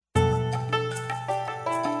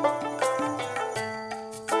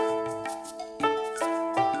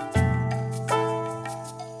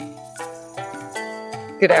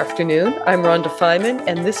Good afternoon. I'm Rhonda Feiman,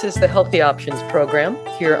 and this is the Healthy Options program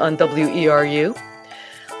here on WERU.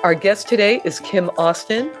 Our guest today is Kim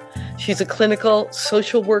Austin. She's a clinical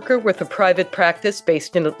social worker with a private practice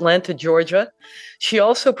based in Atlanta, Georgia. She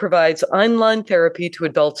also provides online therapy to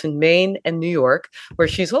adults in Maine and New York, where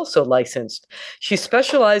she's also licensed. She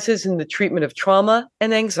specializes in the treatment of trauma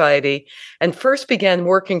and anxiety and first began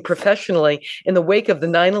working professionally in the wake of the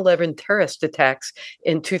 9/11 terrorist attacks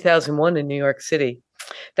in 2001 in New York City.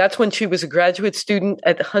 That's when she was a graduate student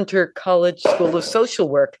at Hunter College School of Social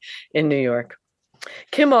Work in New York.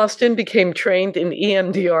 Kim Austin became trained in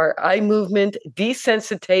EMDR, eye movement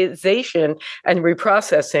desensitization and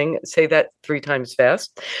reprocessing, say that 3 times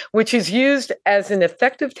fast, which is used as an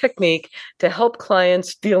effective technique to help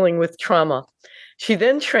clients dealing with trauma. She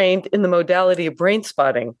then trained in the modality of brain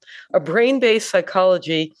spotting, a brain-based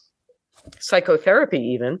psychotherapy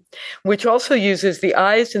even, which also uses the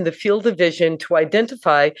eyes and the field of vision to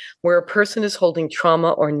identify where a person is holding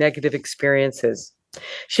trauma or negative experiences.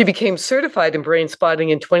 She became certified in brain spotting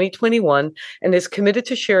in 2021 and is committed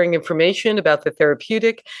to sharing information about the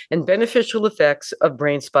therapeutic and beneficial effects of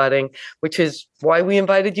brain spotting, which is why we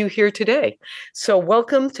invited you here today. So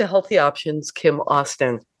welcome to Healthy Options, Kim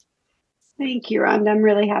Austin. Thank you, Rhonda. I'm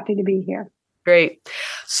really happy to be here. Great.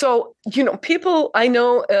 So, people I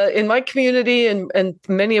know in my community and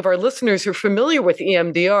many of our listeners are familiar with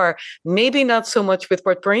EMDR, maybe not so much with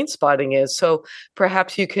what brain spotting is. So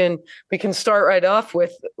perhaps we can start right off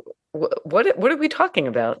with what are we talking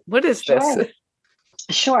about? What is this?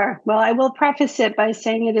 Sure. Well, I will preface it by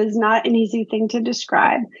saying it is not an easy thing to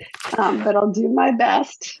describe, but I'll do my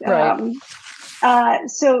best. Right.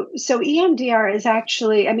 So EMDR is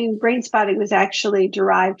actually, brain spotting was actually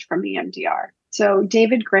derived from EMDR. So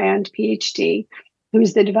David Grand, PhD,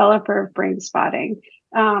 who's the developer of brain spotting,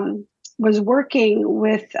 was working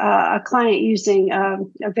with a client using a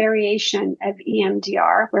variation of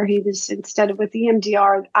EMDR, where he was, instead of with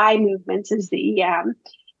EMDR, eye movements is the EM.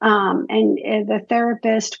 And the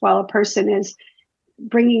therapist, while a person is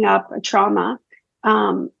bringing up a trauma,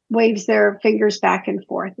 waves their fingers back and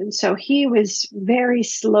forth. And so he was very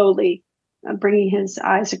slowly bringing his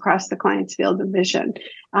eyes across the client's field of vision.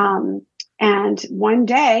 And one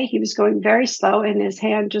day he was going very slow and his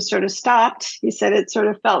hand just sort of stopped. He said it sort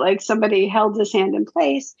of felt like somebody held his hand in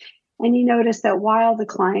place. And he noticed that while the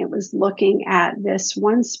client was looking at this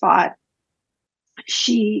one spot,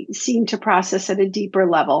 she seemed to process at a deeper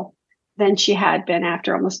level than she had been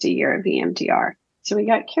after almost a year of EMDR. So we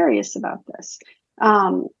got curious about this.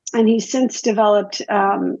 And he's since developed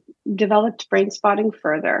brain spotting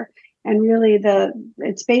further. And really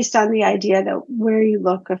it's based on the idea that where you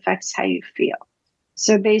look affects how you feel.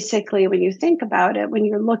 So basically, when you think about it, when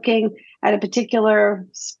you're looking at a particular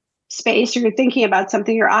space or you're thinking about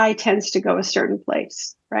something, your eye tends to go a certain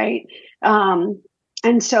place, right? And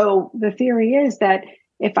so the theory is that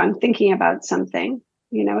if I'm thinking about something,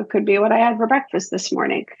 it could be what I had for breakfast this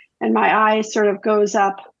morning, and my eye sort of goes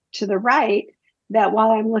up to the right, that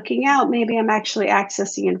while I'm looking out, maybe I'm actually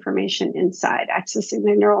accessing information inside, accessing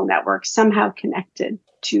the neural network somehow connected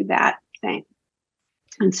to that thing.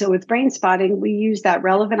 And so with brain spotting, we use that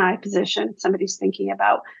relevant eye position somebody's thinking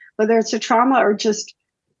about, whether it's a trauma or just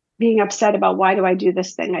being upset about, why do I do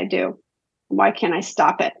this thing I do? Why can't I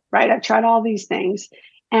stop it? Right? I've tried all these things.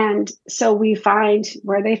 And so we find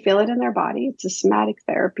where they feel it in their body. It's a somatic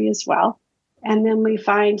therapy as well. And then we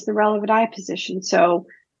find the relevant eye position. So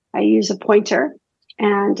I use a pointer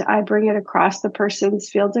and I bring it across the person's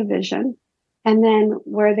field of vision. And then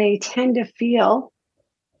where they tend to feel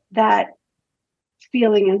that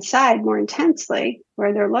feeling inside more intensely,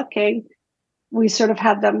 where they're looking, we sort of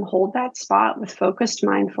have them hold that spot with focused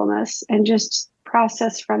mindfulness and just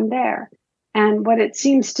process from there. And what it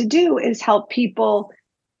seems to do is help people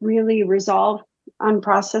really resolve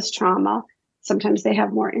unprocessed trauma. Sometimes they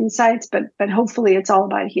have more insights, but hopefully it's all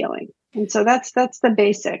about healing. And so that's the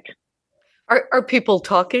basic. Are people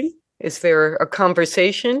talking? Is there a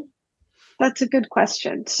conversation? That's a good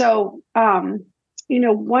question. So,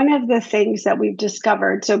 one of the things that we've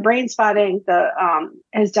discovered, so brain spotting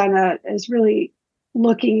is really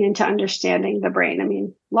looking into understanding the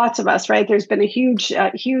brain. Lots of us, right? There's been a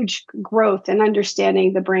huge growth in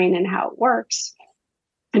understanding the brain and how it works.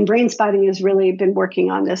 And brain spotting has really been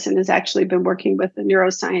working on this and has actually been working with a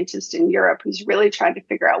neuroscientist in Europe who's really trying to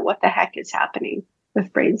figure out what the heck is happening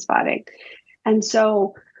with brain spotting. And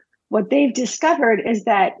so what they've discovered is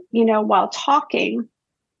that, while talking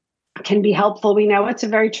can be helpful, we know it's a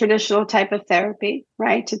very traditional type of therapy,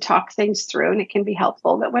 right? To talk things through, and it can be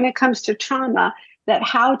helpful. But when it comes to trauma, that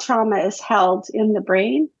how trauma is held in the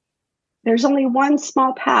brain there's only one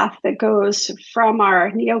small path that goes from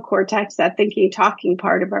our neocortex, that thinking, talking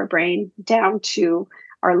part of our brain, down to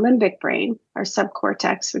our limbic brain, our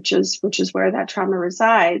subcortex, which is where that trauma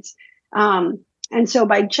resides. And so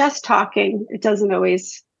by just talking, it doesn't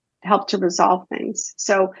always help to resolve things.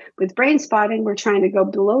 So with brain spotting, we're trying to go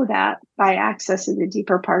below that by accessing the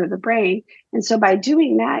deeper part of the brain. And so by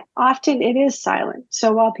doing that, often it is silent.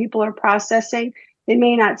 So while people are processing, they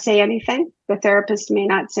may not say anything. The therapist may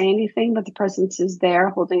not say anything, but the presence is there,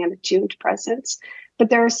 holding an attuned presence.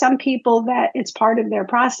 But there are some people that it's part of their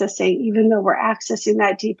processing, even though we're accessing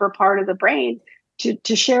that deeper part of the brain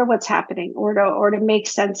to share what's happening or to make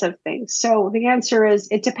sense of things. So the answer is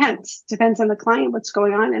it depends. Depends on the client, what's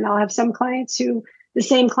going on. And I'll have some clients the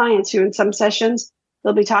same clients who in some sessions,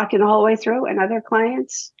 they'll be talking the whole way through, and other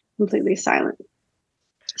clients completely silent.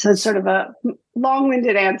 So it's sort of a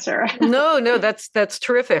long-winded answer. No, that's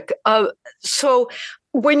terrific. So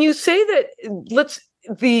when you say that,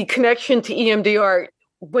 the connection to EMDR,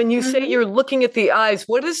 when you say you're looking at the eyes,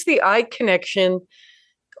 what is the eye connection?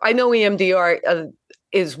 I know EMDR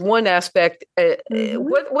is one aspect.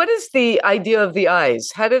 What is the idea of the eyes?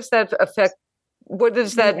 How does that affect? What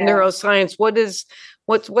is that neuroscience?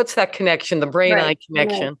 What's that connection? The brain-eye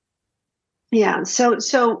connection. Right. Yeah. So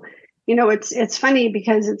it's funny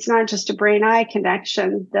because it's not just a brain-eye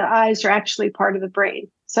connection. The eyes are actually part of the brain.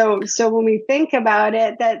 So when we think about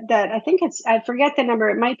it, that I think I forget the number.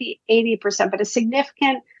 It might be 80%, but a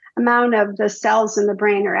significant amount of the cells in the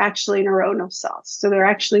brain are actually neuronal cells. So they're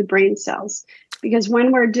actually brain cells. Because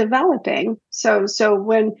when we're developing, so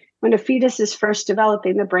when a fetus is first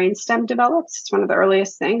developing, the brainstem develops. It's one of the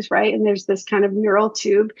earliest things, right? And there's this kind of neural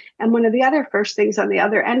tube. And one of the other first things on the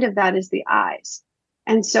other end of that is the eyes.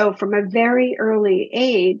 And so from a very early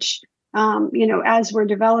age, as we're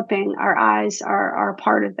developing, our eyes are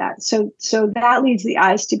part of that. So that leads the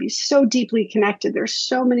eyes to be so deeply connected. There's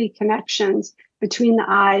so many connections between the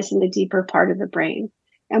eyes and the deeper part of the brain.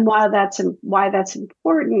 And why that's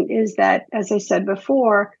important is that, as I said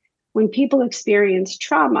before, when people experience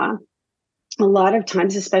trauma, a lot of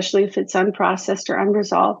times, especially if it's unprocessed or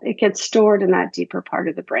unresolved, it gets stored in that deeper part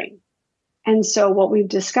of the brain. And so what we've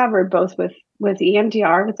discovered both with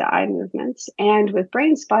EMDR, with the eye movements, and with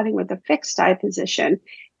brain spotting with the fixed eye position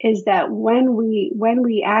is that when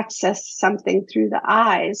we access something through the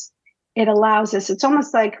eyes, it allows us, it's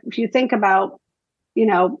almost like if you think about,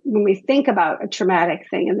 when we think about a traumatic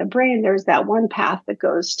thing in the brain, there's that one path that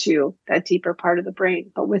goes to that deeper part of the brain.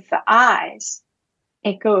 But with the eyes,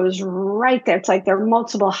 it goes right there. It's like there are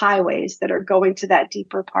multiple highways that are going to that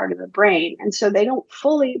deeper part of the brain. And so they don't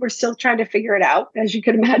we're still trying to figure it out. As you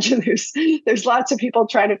can imagine, there's lots of people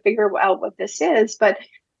trying to figure out what this is. But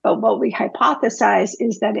what we hypothesize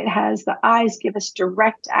is that the eyes give us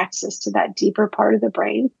direct access to that deeper part of the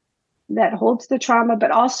brain that holds the trauma, but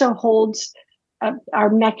also holds our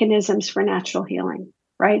mechanisms for natural healing,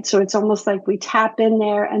 right? So it's almost like we tap in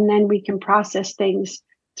there and then we can process things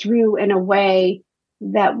through in a way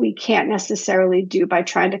that we can't necessarily do by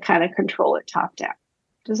trying to kind of control it top down.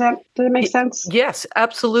 Does that make sense? Yes,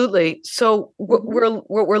 absolutely. So what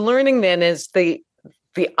we're learning then is the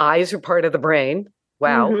eyes are part of the brain.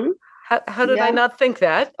 Wow. Mm-hmm. How did I not think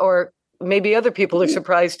that? Or maybe other people are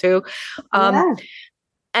surprised too.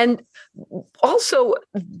 And also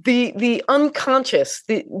the unconscious,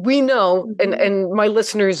 we know, and my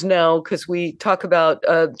listeners know, because we talk about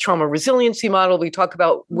trauma resiliency model, we talk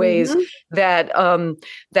about ways that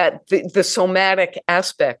that the somatic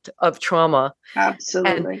aspect of trauma,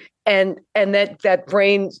 absolutely, and that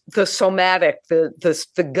brain, the somatic,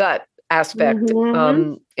 the gut aspect,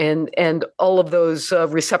 and all of those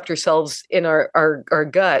receptor cells in our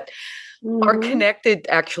gut. Are connected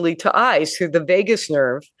actually to eyes through the vagus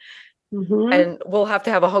nerve. And we'll have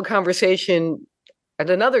to have a whole conversation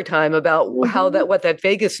at another time about what that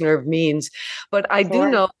vagus nerve means. But I do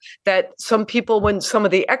know that some people, when some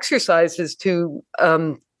of the exercises to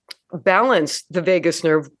balance the vagus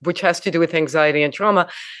nerve, which has to do with anxiety and trauma,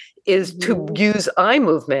 is to use eye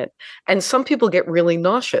movement. And some people get really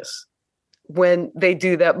nauseous when they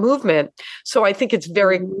do that movement. So I think it's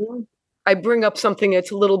very I bring up something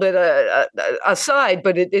that's a little bit aside,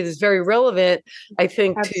 but it is very relevant, I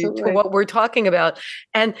think, to what we're talking about.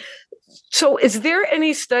 And so is there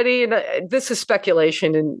any study, and this is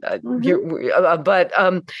speculation, and but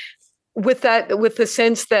with the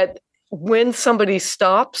sense that when somebody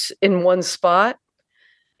stops in one spot,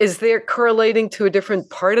 is there correlating to a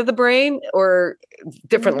different part of the brain or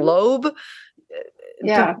different lobe?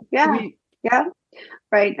 Yeah.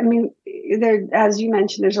 Right. I mean, as you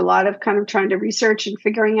mentioned, there's a lot of kind of trying to research and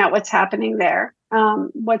figuring out what's happening there.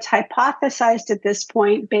 What's hypothesized at this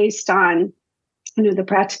point, based on the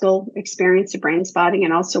practical experience of brain spotting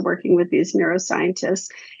and also working with these neuroscientists,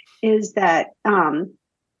 is that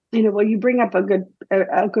well, you bring up a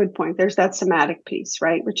good point. There's that somatic piece,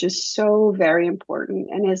 right, which is so very important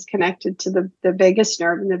and is connected to the vagus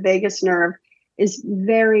nerve, and the vagus nerve is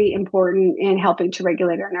very important in helping to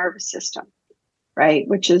regulate our nervous system, right,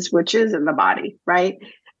 which is in the body, right.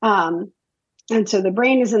 And so the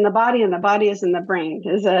brain is in the body, and the body is in the brain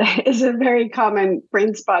is a very common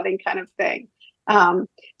brain spotting kind of thing.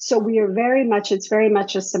 So we are it's very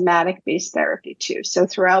much a somatic based therapy too. So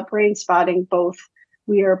throughout brain spotting, both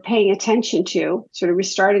we are paying attention to sort of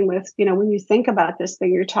restarting with, when you think about this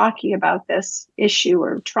thing, you're talking about this issue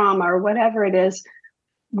or trauma or whatever it is,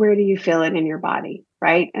 where do you feel it in your body?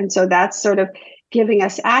 Right. And so that's sort of giving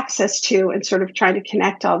us access to and sort of trying to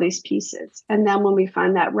connect all these pieces. And then when we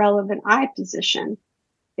find that relevant eye position,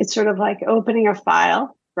 it's sort of like opening a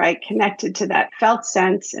file, right, connected to that felt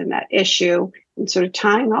sense and that issue, and sort of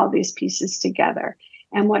tying all these pieces together.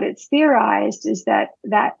 And what it's theorized is that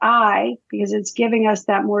eye, because it's giving us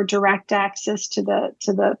that more direct access to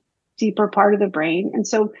the deeper part of the brain. And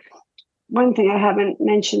so one thing I haven't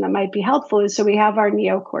mentioned that might be helpful is, so we have our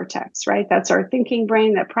neocortex, right? That's our thinking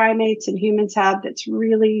brain that primates and humans have, that's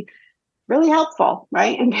really, really helpful,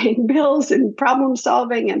 right? And paying bills and problem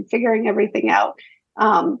solving and figuring everything out.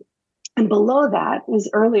 And below that is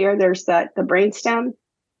earlier, there's the brainstem,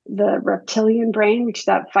 the reptilian brain, which is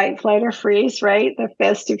that fight, flight, or freeze, right? The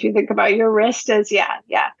fist, if you think about your wrist as, yeah.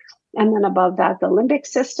 And then above that, the limbic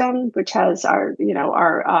system, which has our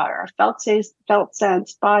felt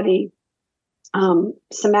sense, body,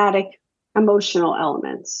 somatic, emotional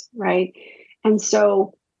elements, right? And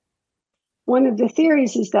so one of the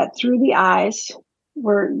theories is that through the eyes,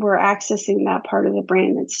 we're accessing that part of the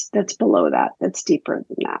brain that's below that, that's deeper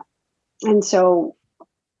than that. And so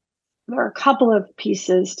there are a couple of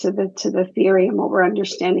pieces to the theory and what we're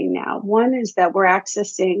understanding now. One is that we're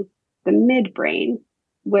accessing the midbrain,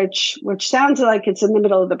 which sounds like it's in the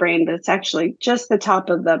middle of the brain, but it's actually just the top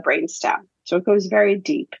of the brainstem. So it goes very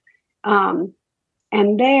deep.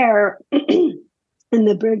 And there in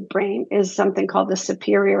the big brain is something called the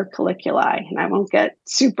superior colliculi. And I won't get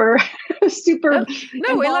super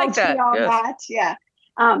No, we like that. Yes. Yeah.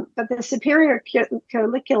 But the superior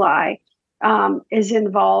colliculi is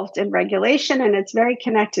involved in regulation, and it's very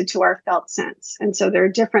connected to our felt sense. And so there are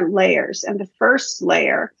different layers. And the first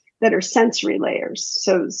layer that are sensory layers.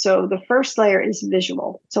 So the first layer is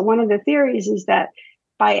visual. So one of the theories is that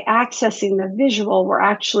by accessing the visual, we're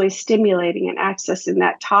actually stimulating and accessing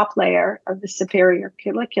that top layer of the superior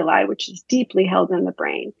colliculi, which is deeply held in the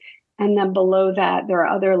brain. And then below that, there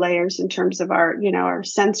are other layers in terms of our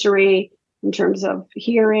sensory, in terms of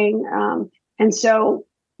hearing. And so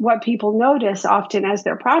what people notice often as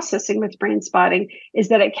they're processing with brain spotting is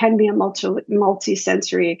that it can be a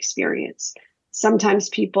multi-sensory experience. Sometimes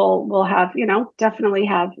people will have, definitely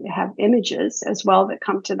have images as well that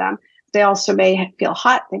come to them. They also may feel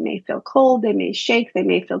hot, they may feel cold, they may shake, they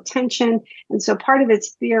may feel tension. And so part of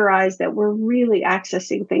it's theorized that we're really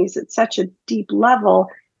accessing things at such a deep level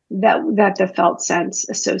that the felt sense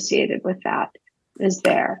associated with that is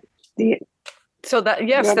there.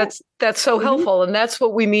 That's so helpful. And that's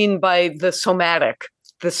what we mean by the somatic.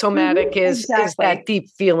 The somatic is that deep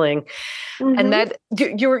feeling. Mm-hmm. And that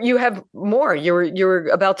you have more. You're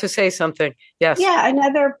about to say something. Yes. Yeah.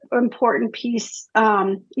 Another important piece,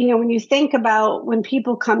 when you think about when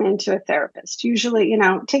people come into a therapist, usually,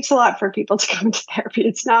 it takes a lot for people to come into therapy.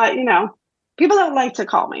 It's not, people don't like to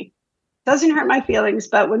call me. Doesn't hurt my feelings,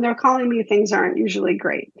 but when they're calling me, things aren't usually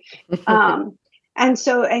great. And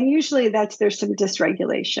usually there's some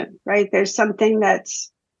dysregulation, right? There's something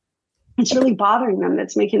it's really bothering them,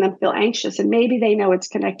 that's making them feel anxious. And maybe they know it's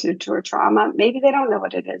connected to a trauma. Maybe they don't know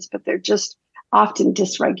what it is, but they're just often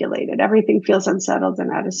dysregulated. Everything feels unsettled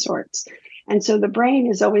and out of sorts. And so the brain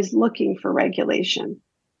is always looking for regulation,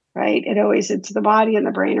 right? It's the body and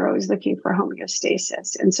the brain are always looking for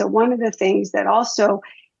homeostasis. And so one of the things that also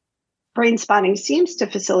brain spotting seems to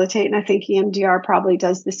facilitate, and I think EMDR probably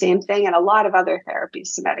does the same thing, and a lot of other therapies,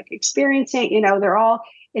 somatic experiencing,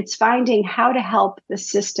 it's finding how to help the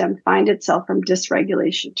system find itself from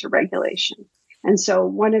dysregulation to regulation. And so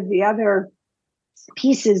one of the other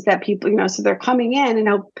pieces that people, so they're coming in,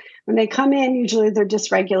 and when they come in, usually they're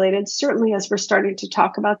dysregulated. Certainly as we're starting to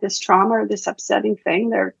talk about this trauma or this upsetting thing,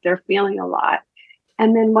 they're feeling a lot.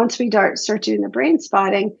 And then once we start doing the brain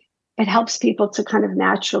spotting, it helps people to kind of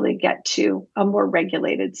naturally get to a more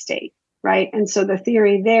regulated state, right? And so the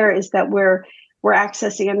theory there is that we're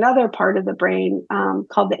accessing another part of the brain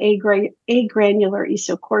called the agranular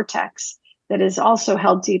isocortex that is also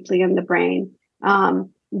held deeply in the brain,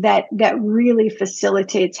 that really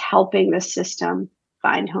facilitates helping the system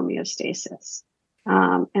find homeostasis.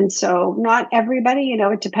 And so not everybody,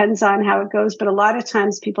 it depends on how it goes, but a lot of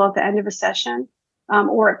times people at the end of a session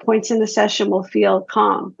or at points in the session will feel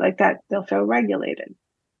calm, like that. They'll feel regulated.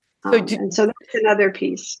 And so that's another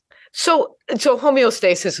piece. So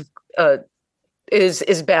homeostasis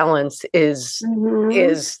is balance,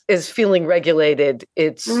 is feeling regulated.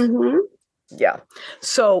 It's yeah.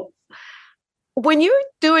 So when you're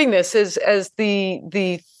doing this as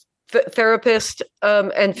the therapist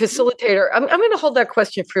and facilitator, I'm going to hold that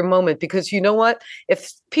question for a moment, because you know what?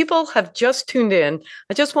 If people have just tuned in,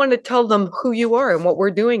 I just want to tell them who you are and what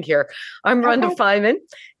we're doing here. I'm Rhonda Feiman,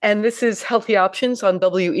 and this is Healthy Options on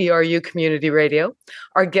WERU Community Radio.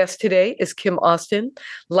 Our guest today is Kim Austin,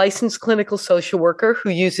 licensed clinical social worker who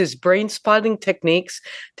uses brain spotting techniques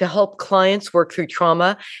to help clients work through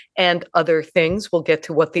trauma and other things. We'll get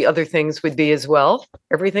to what the other things would be as well.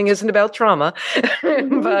 Everything isn't about trauma,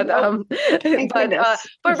 but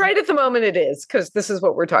right at the moment it is, because this is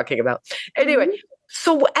what we're talking about. Anyway,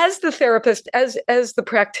 so as the therapist, as the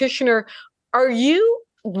practitioner, are you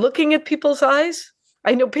looking at people's eyes?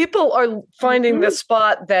 I know people are finding the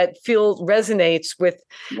spot that resonates with,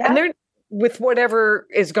 and they're with whatever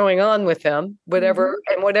is going on with them, whatever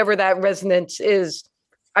that resonance is.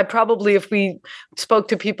 I probably, if we spoke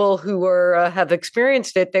to people who have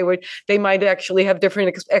experienced it, they might actually have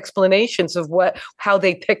different explanations of how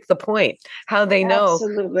they pick the point, how they know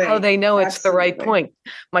it's the right point.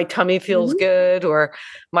 My tummy feels good, or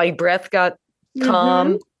my breath got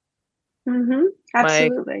calm.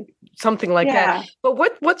 Absolutely. Something like that.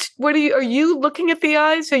 But are you looking at the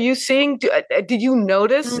eyes? Are you seeing, did you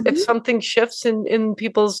notice if something shifts in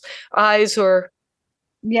people's eyes or?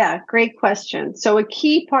 Yeah, great question. So a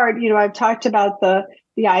key part, I've talked about the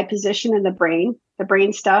eye position and the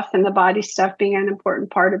brain stuff and the body stuff being an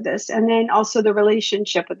important part of this. And then also the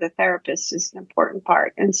relationship with the therapist is an important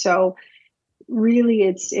part. And so really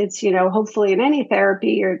it's hopefully in any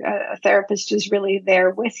therapy, or a therapist is really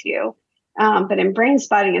there with you. But in brain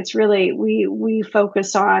spotting, it's really, we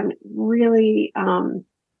focus on really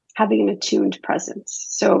having an attuned presence.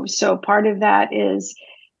 So part of that is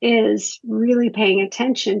really paying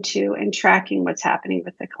attention to and tracking what's happening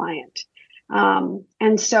with the client.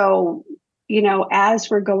 And so, as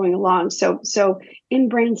we're going along, so in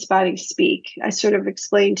brain spotting speak, I sort of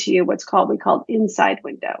explained to you we call inside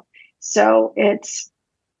window. So it's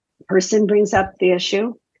person brings up the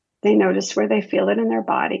issue, they notice where they feel it in their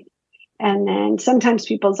body. And then sometimes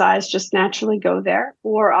people's eyes just naturally go there,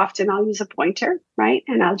 or often I'll use a pointer, right?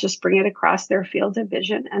 And I'll just bring it across their field of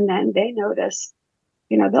vision. And then they notice,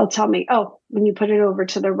 they'll tell me, oh, when you put it over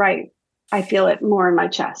to the right, I feel it more in my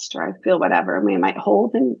chest, or I feel whatever. I might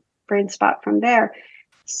hold and brain spot from there.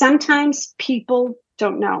 Sometimes people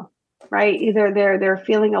don't know, right? Either they're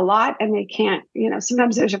feeling a lot and they can't,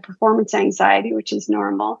 sometimes there's a performance anxiety, which is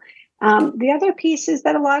normal. The other piece is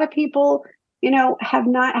that a lot of people, have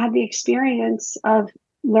not had the experience of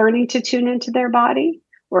learning to tune into their body,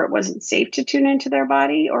 or it wasn't safe to tune into their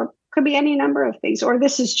body, or could be any number of things, or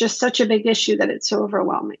this is just such a big issue that it's so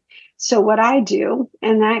overwhelming. So what I do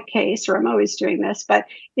in that case, or I'm always doing this, but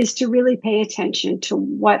is to really pay attention to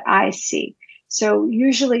what I see. So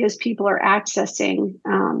usually as people are accessing,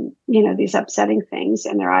 these upsetting things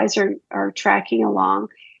and their eyes are tracking along,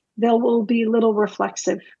 there will be little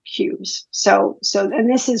reflexive cues. So,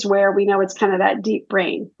 and this is where we know it's kind of that deep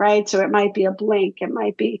brain, right? So it might be a blink. It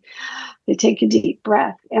might be they take a deep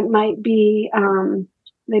breath. It might be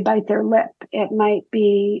they bite their lip. It might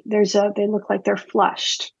be they look like they're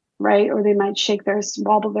flushed, right? Or they might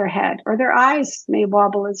wobble their head, or their eyes may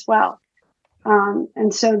wobble as well.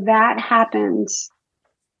 And so that happens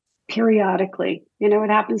periodically. It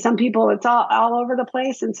happens. Some people it's all over the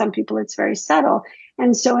place, and some people it's very subtle.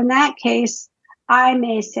 And so in that case, I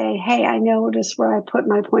may say, hey, I noticed where I put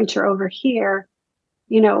my pointer over here,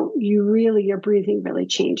 your breathing really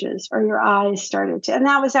changes, or your eyes started to. And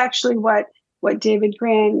that was actually what David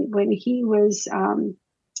Grand, when he was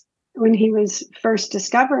first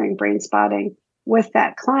discovering brain spotting with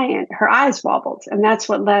that client, her eyes wobbled. And that's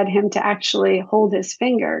what led him to actually hold his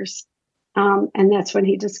fingers. And that's when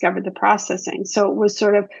he discovered the processing. So it was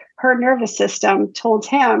sort of her nervous system told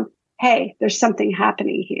him, hey, there's something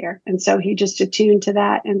happening here. And so he just attuned to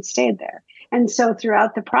that and stayed there. And so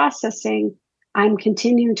throughout the processing, I'm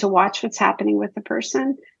continuing to watch what's happening with the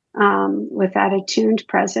person with that attuned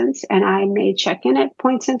presence. And I may check in at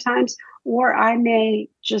points and times, or I may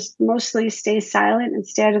just mostly stay silent and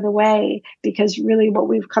stay out of the way, because really what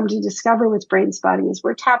we've come to discover with brain spotting is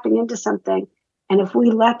we're tapping into something. And if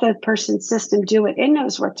we let the person's system do it, it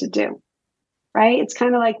knows what to do, right? It's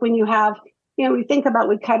kind of like when you have, we think about,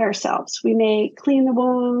 we cut ourselves. We may clean the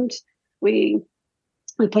wound. We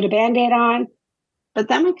put a Band-Aid on, but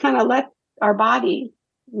then we kind of let our body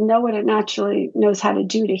know what it naturally knows how to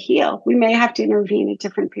do to heal. We may have to intervene at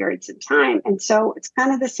different periods of time. And so it's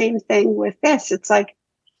kind of the same thing with this. It's like,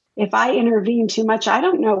 if I intervene too much, I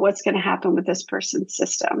don't know what's going to happen with this person's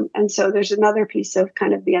system. And so there's another piece of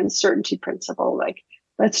kind of the uncertainty principle, like,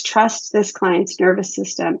 let's trust this client's nervous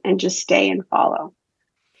system and just stay and follow.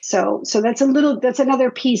 So that's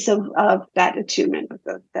another piece of that attunement with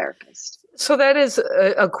the therapist. So that is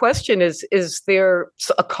a question. Is there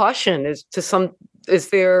a caution? Is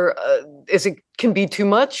it can be too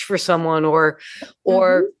much for someone, or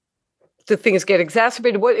the things get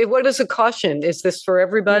exacerbated? What is a caution? Is this for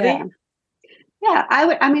everybody? Yeah,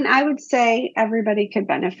 I would say everybody could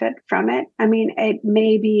benefit from it. I mean, it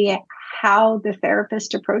may be how the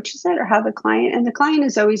therapist approaches it, or how the client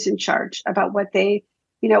is always in charge about what they,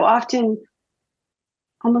 often,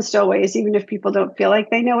 almost always, even if people don't feel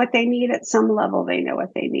like they know what they need, at some level they know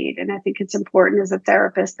what they need. And I think it's important as a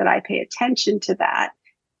therapist that I pay attention to that,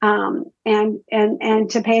 and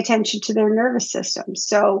to pay attention to their nervous system.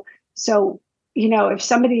 So if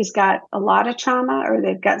somebody's got a lot of trauma, or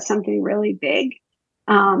they've got something really big,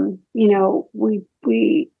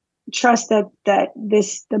 we trust that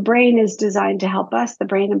the brain is designed to help us, the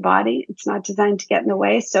brain and body. It's not designed to get in the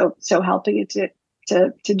way. So helping it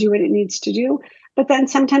to do what it needs to do. But then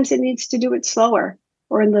sometimes it needs to do it slower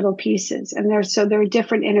or in little pieces. And there are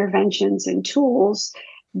different interventions and tools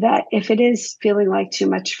that, if it is feeling like too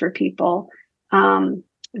much for people,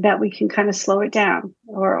 that we can kind of slow it down,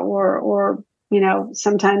 or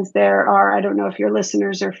sometimes there are, I don't know if your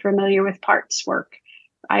listeners are familiar with parts work,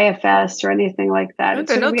 IFS, or anything like that.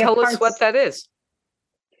 Tell us what that is.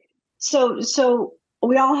 So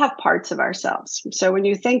we all have parts of ourselves. So when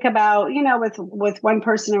you think about, with one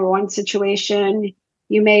person or one situation,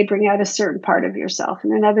 you may bring out a certain part of yourself.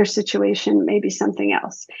 In another situation, maybe something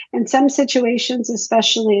else. In some situations,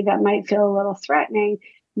 especially that might feel a little threatening,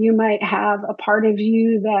 you might have a part of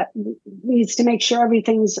you that needs to make sure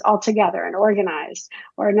everything's all together and organized,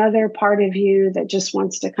 or another part of you that just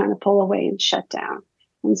wants to kind of pull away and shut down.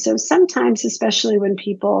 And so sometimes, especially when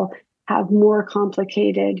people have more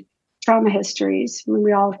complicated trauma histories, when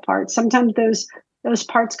we all have parts, sometimes those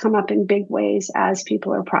parts come up in big ways as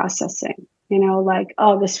people are processing, like,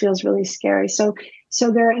 oh, this feels really scary. So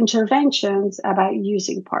there are interventions about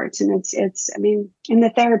using parts, and it's in the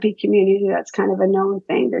therapy community, that's kind of a known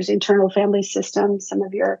thing. There's internal family systems. Some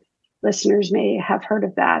of your listeners may have heard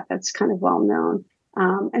of that. That's kind of well known.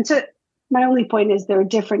 And so my only point is there are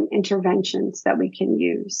different interventions that we can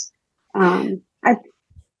use. I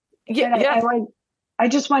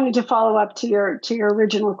just wanted to follow up to your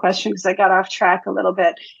original question, because I got off track a little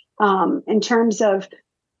bit, in terms of,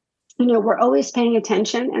 we're always paying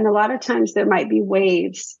attention, and a lot of times there might be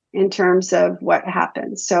waves in terms of what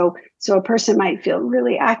happens. So a person might feel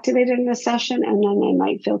really activated in a session, and then they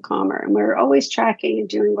might feel calmer. And we're always tracking and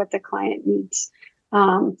doing what the client needs.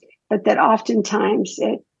 But that oftentimes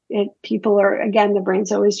people are, again, the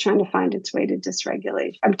brain's always trying to find its way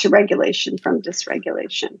to regulation from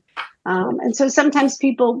dysregulation. And so sometimes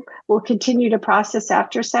people will continue to process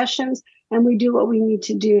after sessions, and we do what we need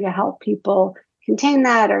to do to help people contain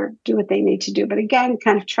that or do what they need to do. But again,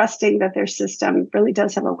 kind of trusting that their system really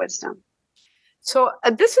does have a wisdom. So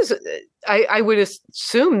this is, I would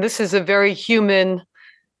assume this is a very human,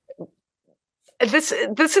 this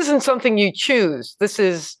isn't something you choose. This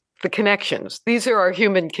is the connections. These are our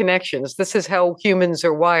human connections. This is how humans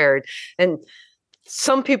are wired. And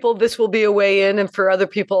some people, this will be a way in, and for other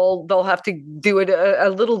people, they'll have to do it a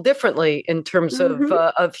little differently in terms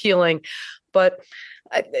of healing. But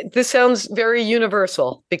this sounds very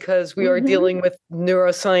universal, because we are dealing with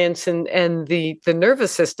neuroscience and the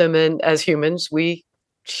nervous system. And as humans, we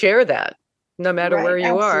share that no matter where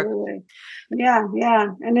you are. Yeah.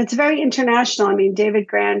 And it's very international. I mean, David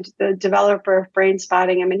Grand, the developer of Brain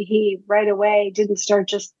Spotting, he right away didn't start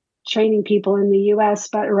just training people in the US,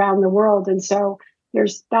 but around the world. And so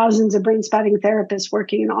there's thousands of brain spotting therapists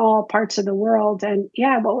working in all parts of the world. And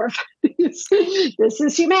what we're finding is this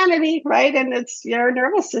is humanity, right? And it's your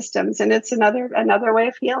nervous systems, and it's another way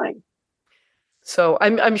of healing. So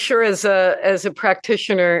I'm sure as a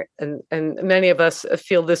practitioner, and many of us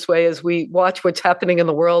feel this way as we watch what's happening in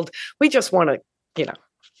the world, we just want to,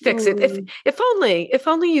 fix it. If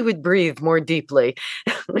only you would breathe more deeply.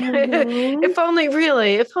 If only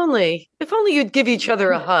really, if only you'd give each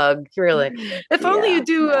other a hug, really. If only you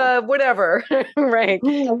do whatever, right?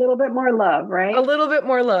 A little bit more love, right? A little bit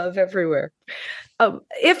more love everywhere.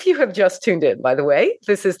 If you have just tuned in, by the way,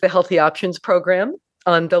 this is the Healthy Options program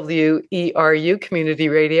on WERU Community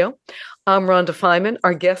Radio. I'm Rhonda Feiman.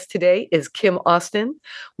 Our guest today is Kim Austin.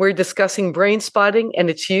 We're discussing brain spotting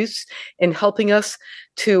and its use in helping us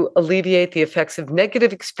to alleviate the effects of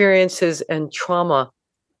negative experiences and trauma.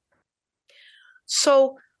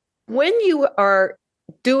 So when you are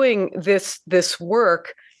doing this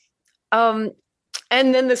work, and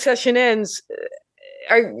then the session ends,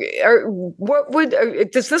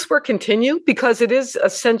 does this work continue? Because it is a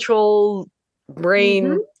central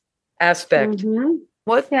brain aspect.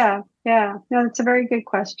 What? Yeah. No, that's a very good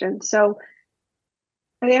question. So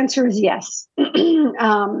the answer is yes.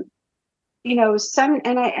 I'll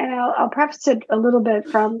preface it a little bit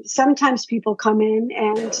from sometimes people come in,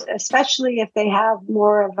 and especially if they have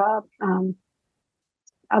more of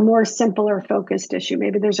a more simple or focused issue,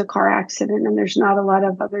 maybe there's a car accident and there's not a lot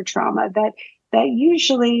of other trauma, that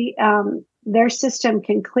usually their system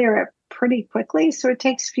can clear it pretty quickly. So it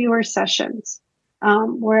takes fewer sessions.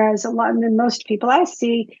 Whereas most people I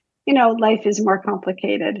see, life is more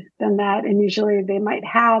complicated than that. And usually they might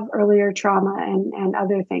have earlier trauma and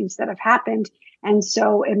other things that have happened. And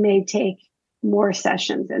so it may take more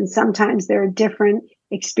sessions. And sometimes there are different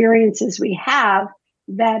experiences we have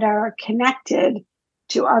that are connected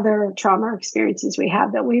to other trauma experiences we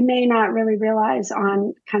have that we may not really realize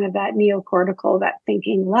on kind of that neocortical, that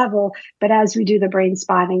thinking level. But as we do the brain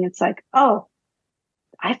spotting, it's like, oh,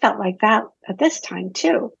 I felt like that at this time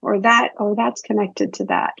too, or that's connected to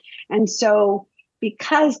that. And so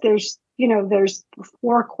because there's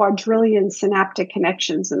 4 quadrillion synaptic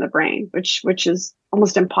connections in the brain, which is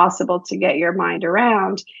almost impossible to get your mind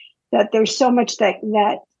around, that there's so much that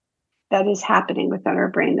is happening within our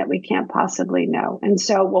brain that we can't possibly know. And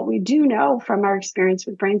so what we do know from our experience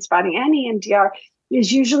with brain spotting and EMDR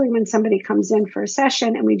is usually when somebody comes in for a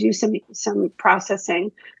session and we do some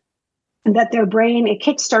processing, and that their brain, it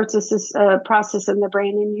kickstarts this process in the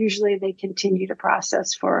brain, and usually they continue to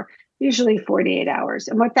process for usually 48 hours.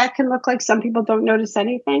 And what that can look like, some people don't notice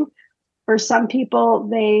anything. For some people,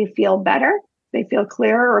 they feel better, they feel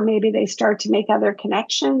clearer, or maybe they start to make other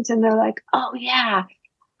connections and they're like, oh yeah,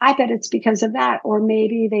 I bet it's because of that. Or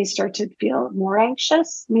maybe they start to feel more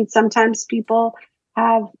anxious. I mean, sometimes people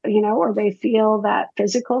have, or they feel that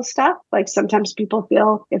physical stuff. Like sometimes people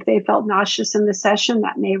feel if they felt nauseous in the session,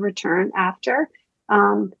 that may return after.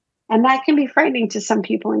 And that can be frightening to some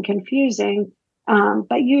people and confusing.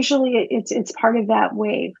 But usually it's part of that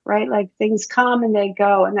wave, right? Like things come and they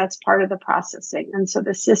go, and that's part of the processing. And so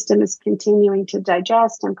the system is continuing to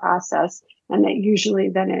digest and process, and that usually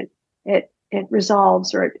then it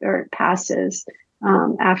resolves or it passes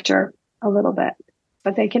after a little bit.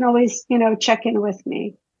 But they can always, check in with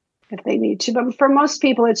me if they need to. But for most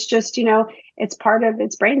people, it's just, it's part of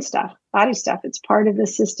its brain stuff, body stuff. It's part of the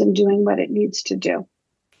system doing what it needs to do.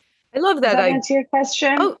 I love that. Does that answer your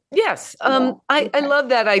question? Oh, yes. Okay. I love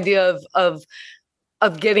that idea of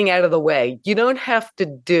getting out of the way. You don't have to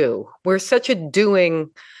do. We're such a doing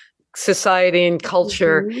society and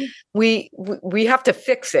culture. We have to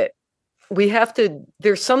fix it.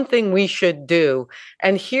 There's something we should do.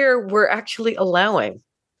 And here we're actually allowing.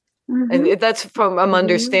 And that's from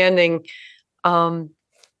understanding.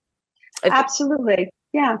 Absolutely.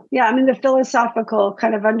 Yeah. I mean, the philosophical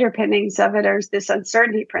kind of underpinnings of it are this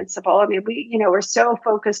uncertainty principle. I mean, we're so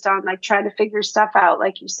focused on like trying to figure stuff out,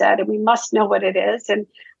 like you said, and we must know what it is. And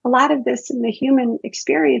a lot of this in the human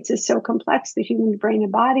experience is so complex. The human brain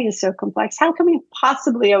and body is so complex. How can we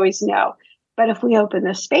possibly always know? But if we open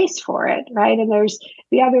the space for it, right? And there's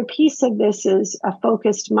the other piece of this is a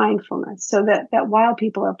focused mindfulness. So that while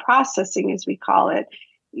people are processing, as we call it,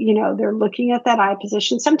 they're looking at that eye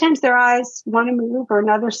position. Sometimes their eyes want to move, or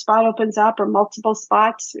another spot opens up, or multiple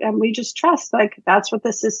spots. And we just trust like that's what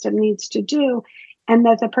the system needs to do. And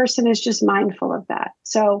that the person is just mindful of that.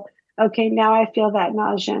 So, okay, now I feel that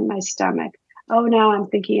nausea in my stomach. Oh, now I'm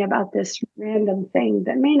thinking about this random thing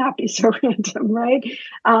that may not be so random, right?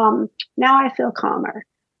 Now I feel calmer.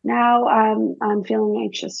 Now I'm feeling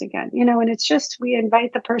anxious again, and it's just, we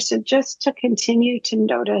invite the person just to continue to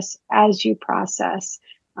notice as you process.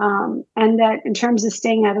 And that in terms of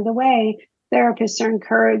staying out of the way, therapists are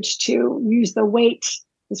encouraged to use the WAIT,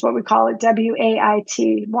 is what we call it,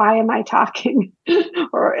 WAIT. Why am I talking?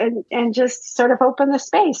 and just sort of open the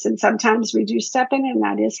space. And sometimes we do step in, and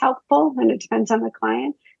that is helpful, and it depends on the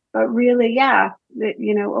client. but really, yeah, that,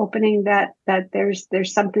 opening that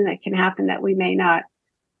there's something that can happen that we may not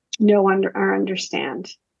know or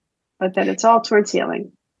understand, but that it's all towards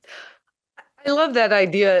healing. I love that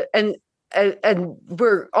idea. And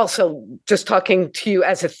we're also just talking to you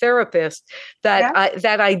as a therapist, that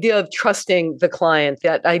idea of trusting the client,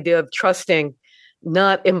 that idea of trusting,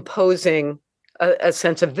 not imposing a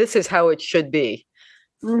sense of this is how it should be.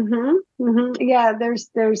 Yeah,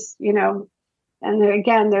 there's and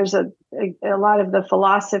again, there's a lot of the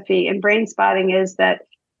philosophy in brain spotting is that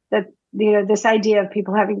this idea of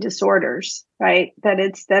people having disorders, right? That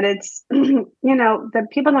it's that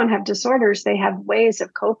people don't have disorders, they have ways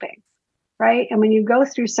of coping, right? And when you go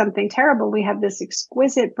through something terrible, we have this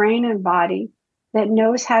exquisite brain and body that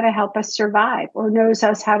knows how to help us survive, or knows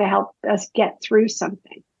how to help us get through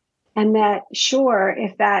something. And that, sure,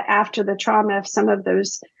 if that after the trauma, if some of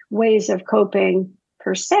those ways of coping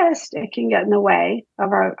persist, it can get in the way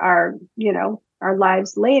of our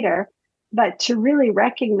lives later. But to really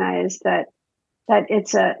recognize that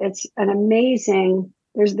it's an amazing,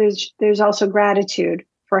 there's also gratitude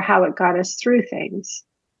for how it got us through things,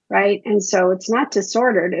 right? And so it's not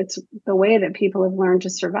disordered, it's the way that people have learned to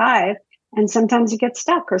survive. And sometimes it gets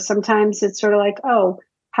stuck, or sometimes it's sort of like, oh,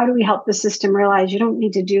 how do we help the system realize you don't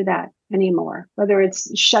need to do that anymore? Whether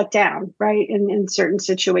it's shut down, right? In certain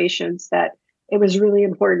situations that it was really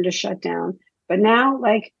important to shut down. But now,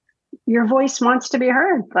 like, your voice wants to be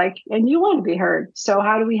heard, and you want to be heard. So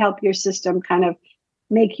how do we help your system kind of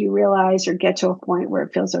make you realize or get to a point where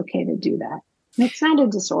it feels okay to do that? And it's not a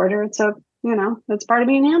disorder. It's that's part of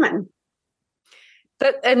being human.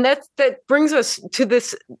 That brings us to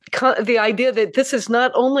the idea that this is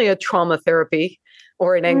not only a trauma therapy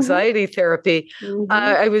or an anxiety therapy.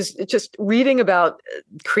 I was just reading about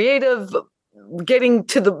creative, getting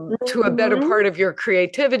to a better part of your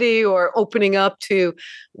creativity, or opening up to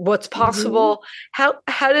what's possible. How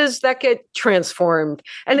does that get transformed?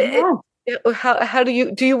 And how do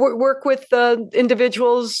you work with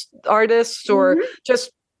individuals, artists, or just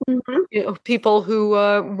people who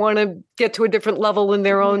want to get to a different level in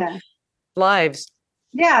their own lives?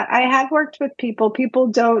 Yeah, I have worked with people. People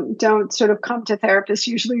don't sort of come to therapists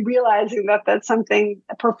usually realizing that that's something,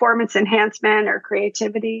 performance enhancement or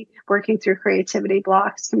creativity, working through creativity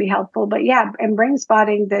blocks can be helpful. But yeah, and brain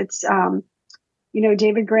spotting, that's,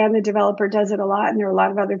 David Grand, the developer, does it a lot. And there are a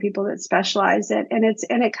lot of other people that specialize it. And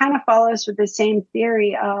it kind of follows with the same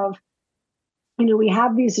theory of, we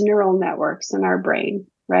have these neural networks in our brain,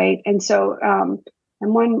 right? And so,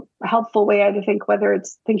 and one helpful way I think, whether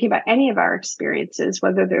it's thinking about any of our experiences,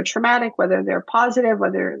 whether they're traumatic, whether they're positive,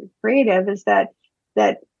 whether they're creative, is that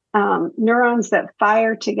neurons that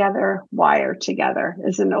fire together wire together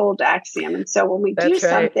is an old axiom. And so when we do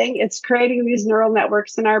something, it's creating these neural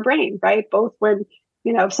networks in our brain, right? Both when,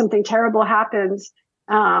 if something terrible happens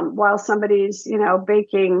while somebody's,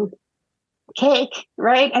 baking cake,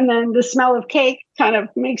 right? And then the smell of cake kind of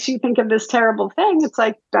makes you think of this terrible thing. It's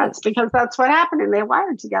like, that's because that's what happened, and they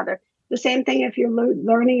wired together. The same thing if you're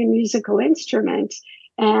learning a musical instrument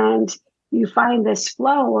and you find this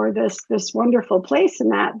flow or this wonderful place in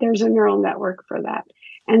that, there's a neural network for that.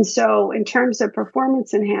 And so in terms of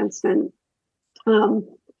performance enhancement,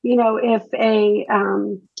 if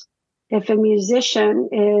a musician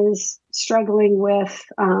is struggling with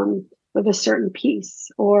a certain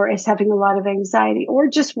piece, or is having a lot of anxiety, or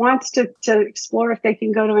just wants to explore if they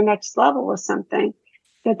can go to a next level with something,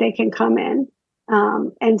 that they can come in.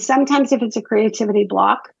 And sometimes if it's a creativity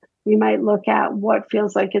block, we might look at what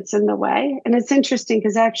feels like it's in the way. And it's interesting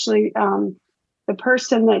because actually the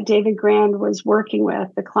person that David Grand was working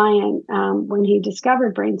with, the client, when he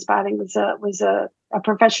discovered brain spotting, was a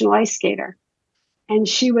professional ice skater. And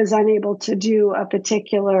she was unable to do a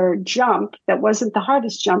particular jump that wasn't the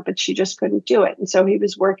hardest jump, but she just couldn't do it. And so he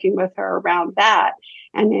was working with her around that.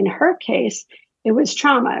 And in her case, it was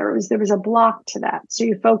trauma, or there was a block to that. So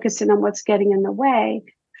you focus in on what's getting in the way,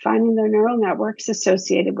 finding the neural networks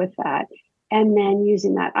associated with that, and then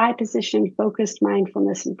using that eye position, focused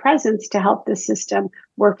mindfulness and presence to help the system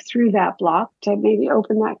work through that block to maybe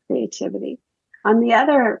open that creativity. On the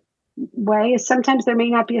other way is sometimes there may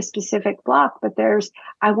not be a specific block, but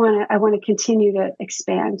I want to continue to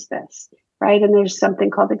expand this, right? And there's something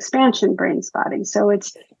called expansion brain spotting. So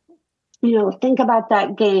it's, think about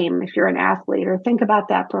that game if you're an athlete, or think about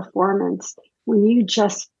that performance when you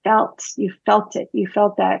just felt it. You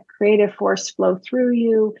felt that creative force flow through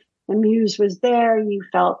you. The muse was there. You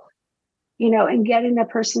felt, and getting the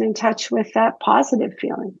person in touch with that positive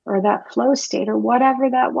feeling or that flow state or whatever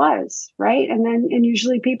that was, right? And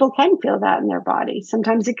usually people can feel that in their body.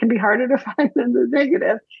 Sometimes it can be harder to find than the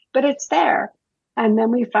negative, but it's there. And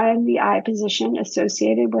then we find the eye position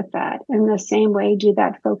associated with that. In the same way, do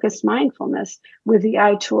that focused mindfulness with the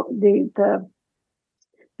eye to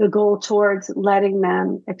the goal towards letting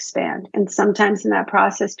them expand. And sometimes in that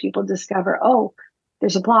process, people discover, oh,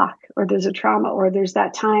 there's a block, or there's a trauma, or there's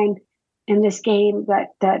that time in this game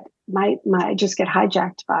that might just get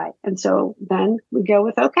hijacked by. And so then we go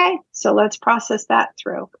with, okay, so let's process that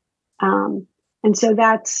through. And so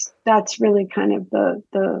that's really kind of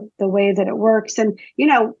the way that it works. And,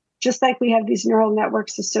 just like we have these neural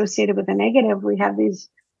networks associated with a negative, we have these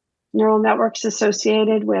neural networks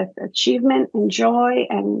associated with achievement and joy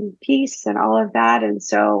and peace and all of that. And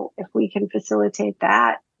so if we can facilitate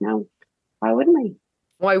that, why wouldn't we?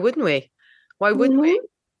 Why wouldn't we? Why wouldn't we?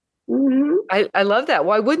 Mm-hmm. I love that.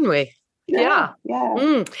 Why wouldn't we? Yeah.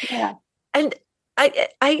 Yeah. And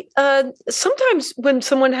I sometimes when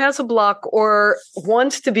someone has a block or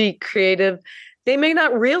wants to be creative, they may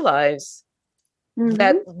not realize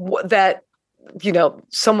that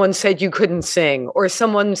someone said you couldn't sing, or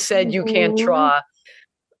someone said you can't draw,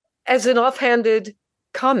 as an offhanded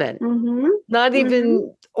comment. Not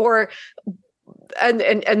even, or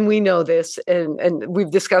and we know this, and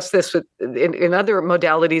we've discussed this in other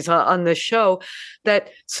modalities on this show, that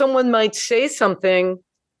someone might say something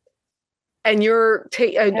and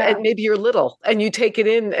and maybe you're little and you take it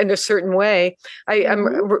in a certain way.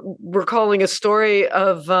 I'm recalling a story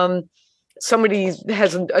of somebody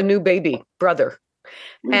has a new baby brother.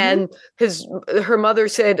 And her mother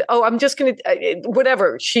said, oh, I'm just going to,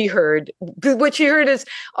 whatever she heard. What she heard is,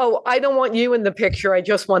 oh, I don't want you in the picture. I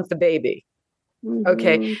just want the baby.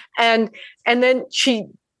 Okay. And then she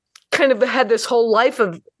kind of had this whole life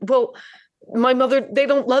of, well, my mother, they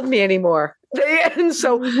don't love me anymore. And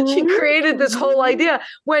so she created this whole idea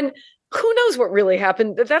when who knows what really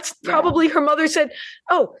happened. That's probably her mother said,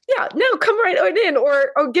 oh, yeah, no, come right in,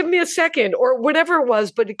 or give me a second, or whatever it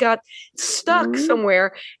was, but it got stuck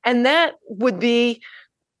somewhere. And that would be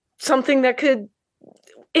something that could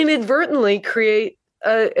inadvertently create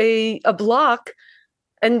a block.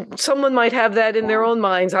 And someone might have that in their own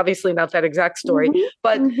minds, obviously not that exact story,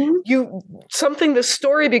 but the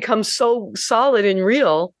story becomes so solid and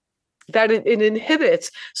real that it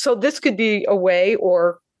inhibits. So this could be a way,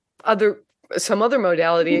 or some other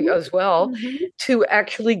modality as well, to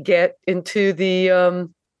actually get into the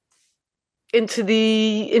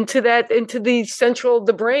central,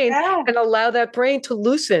 the brain, and allow that brain to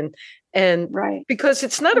loosen. And because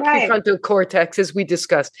it's not a prefrontal cortex, as we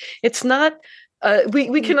discussed, it's not.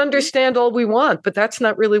 We can understand all we want, but that's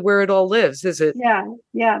not really where it all lives, is it?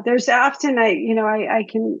 Yeah. There's often I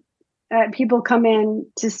can people come in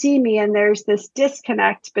to see me, and there's this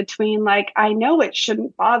disconnect between, like, I know it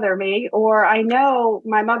shouldn't bother me, or I know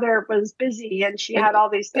my mother was busy and she had all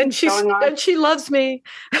these things going on, and she loves me.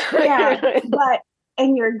 But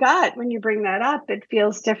in your gut, when you bring that up, it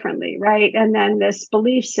feels differently, right? And then this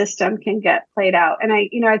belief system can get played out. And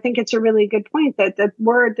I think it's a really good point that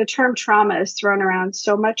the term trauma is thrown around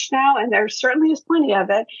so much now, and there certainly is plenty of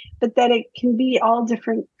it, but that it can be all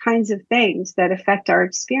different kinds of things that affect our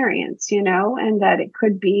experience, and that it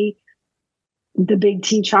could be the big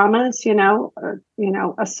T traumas,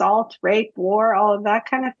 assault, rape, war, all of that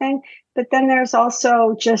kind of thing. But then there's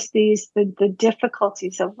also just the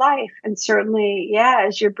difficulties of life. And certainly,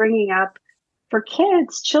 as you're bringing up, for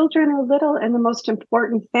kids, children are little, and the most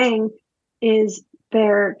important thing is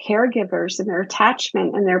their caregivers and their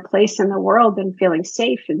attachment and their place in the world and feeling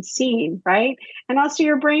safe and seen, right? And also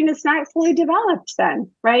your brain is not fully developed then,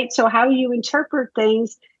 right? So how you interpret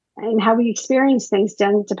things and how we experience things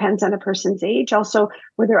then depends on a person's age. Also,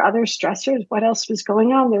 were there other stressors? What else was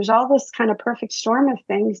going on? There's all this kind of perfect storm of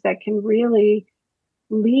things that can really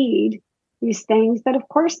lead these things that, of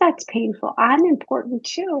course, that's painful. I'm important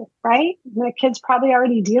too, right? The kid's probably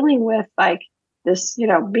already dealing with like this,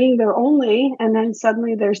 being their only, and then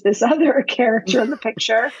suddenly there's this other character in the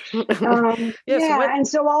picture. And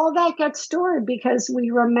so all of that gets stored because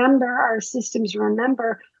our systems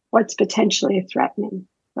remember what's potentially threatening.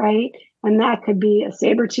 Right. And that could be a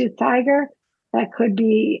saber-toothed tiger. That could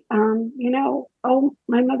be, oh,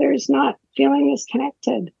 my mother is not feeling as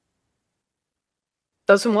connected.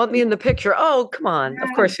 Doesn't want me in the picture. Oh, come on. Yeah.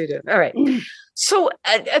 Of course you do. All right. So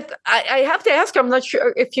I have to ask, I'm not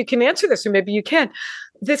sure if you can answer this, or maybe you can.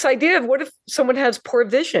 This idea of what if someone has poor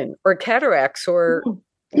vision or cataracts or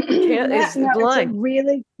is blind? It's a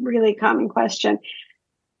really, really common question.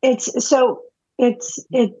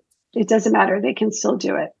 It doesn't matter. They can still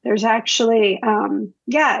do it. There's actually,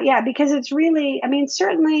 because it's really,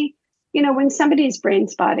 certainly, when somebody's brain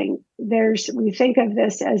spotting, we think of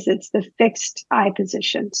this as it's the fixed eye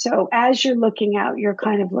position. So as you're looking out, you're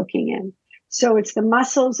kind of looking in. So it's the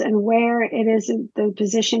muscles and where it is, the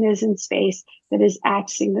position is in space that is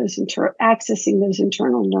accessing those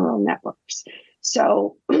internal neural networks.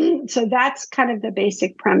 So, so that's kind of the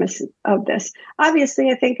basic premise of this. Obviously,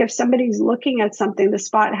 I think if somebody's looking at something, the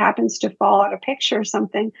spot happens to fall out a picture or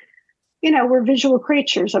something, we're visual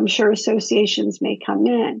creatures. I'm sure associations may come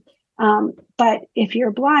in. But if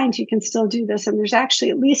you're blind, you can still do this. And there's actually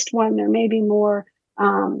at least one, there may be more,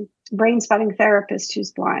 brain spotting therapist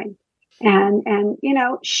who's blind. And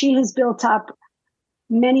she has built up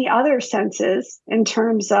many other senses in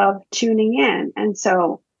terms of tuning in. And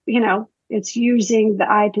so, it's using the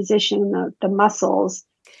eye position, the muscles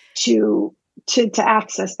to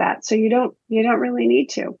access that. So you don't really need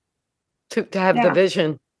to have the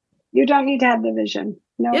vision. You don't need to have the vision.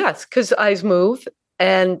 No. Yes, because eyes move,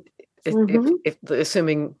 and if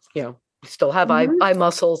assuming you still have eye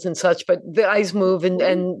muscles and such, but the eyes move,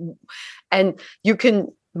 and you can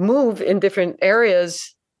move in different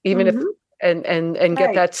areas, even if and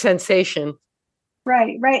get that sensation.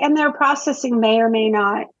 Right. And their processing may or may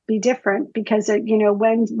not be different because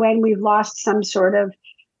when we've lost some sort of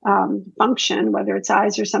function, whether it's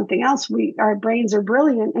eyes or something else, our brains are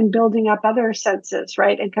brilliant in building up other senses,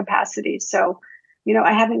 right, and capacities. So,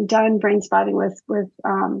 I haven't done brain spotting with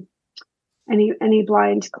any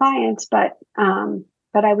blind clients, but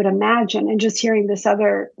I would imagine, and just hearing this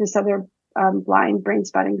other blind brain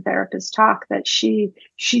spotting therapist talk, that she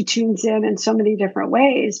tunes in so many different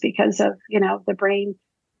ways because of the brain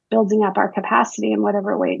building up our capacity in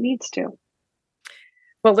whatever way it needs to.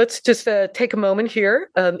 Well, let's just take a moment here.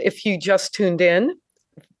 If you just tuned in,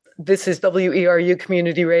 this is WERU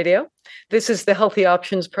Community Radio. This is the Healthy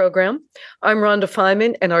Options Program. I'm Rhonda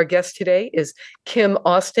Feiman, and our guest today is Kim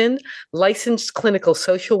Austin, licensed clinical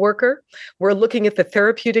social worker. We're looking at the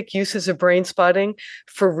therapeutic uses of brain spotting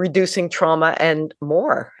for reducing trauma and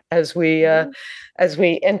more as we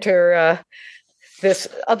enter this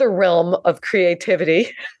other realm of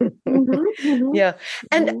creativity. Yeah.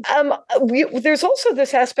 And there's also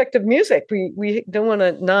this aspect of music. We don't want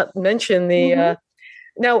to not mention the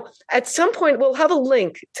now, at some point, we'll have a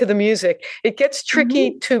link to the music. It gets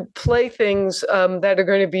tricky to play things that are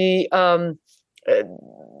going to be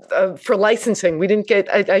for licensing. We didn't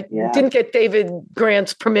get, I didn't get David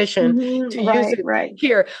Grant's permission to use it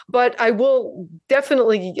here, but I will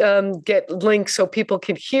definitely get links so people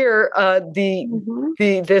can hear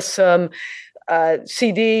this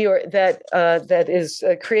CD or that is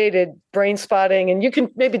created, brain spotting, and you can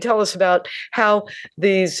maybe tell us about how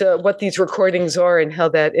these what these recordings are and how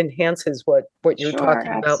that enhances what you're talking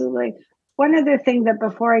about. Absolutely. One other thing that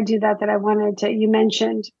before I do that I wanted to, you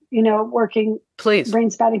mentioned, working brain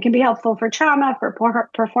spotting can be helpful for trauma, for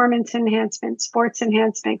performance enhancement, sports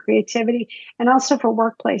enhancement, creativity, and also for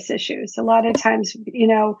workplace issues. A lot of times,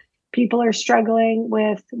 people are struggling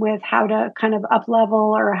with how to kind of up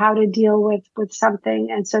level or how to deal with something.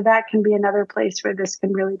 And so that can be another place where this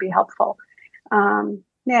can really be helpful. In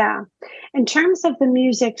terms of the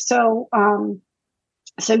music, so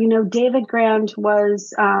David Grand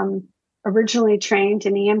was originally trained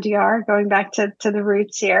in EMDR, going back to the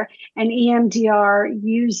roots here, and EMDR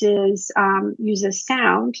uses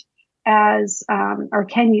sound as or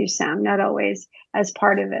can use sound, not always, as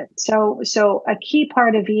part of it. So a key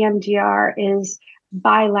part of EMDR is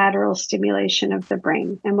bilateral stimulation of the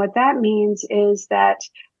brain. And what that means is that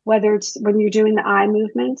whether it's when you're doing the eye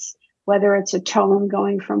movements, whether it's a tone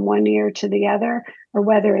going from one ear to the other, or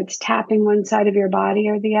whether it's tapping one side of your body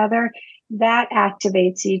or the other, that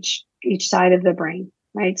activates each side of the brain,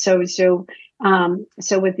 right? So with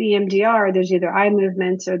EMDR, there's either eye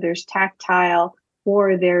movements or there's tactile,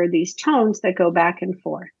 or there are these tones that go back and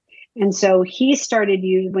forth. And so he started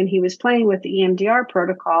when he was playing with the EMDR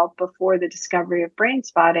protocol before the discovery of brain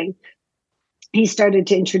spotting, he started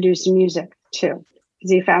to introduce music too,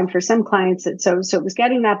 because he found for some clients that so it was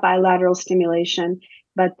getting that bilateral stimulation,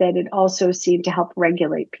 but that it also seemed to help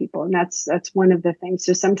regulate people. And that's one of the things.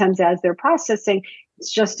 So sometimes as they're processing,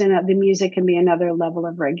 it's just the music can be another level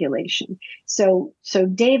of regulation. So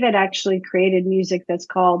David actually created music that's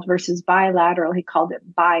called, versus bilateral, he called it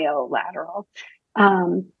biolateral.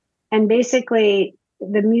 And basically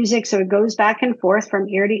the music, so it goes back and forth from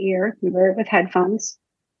ear to ear. We wear it with headphones.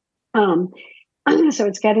 So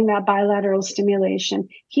it's getting that bilateral stimulation.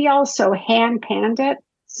 He also hand panned it,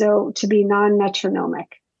 so to be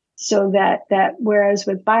non-metronomic, so that whereas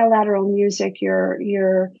with bilateral music,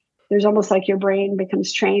 there's almost like your brain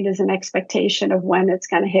becomes trained as an expectation of when it's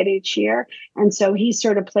going to hit each ear. And so he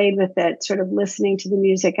sort of played with it, sort of listening to the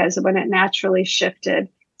music as when it naturally shifted.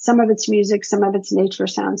 Some of it's music, some of it's nature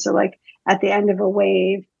sound. So like at the end of a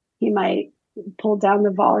wave, he might pull down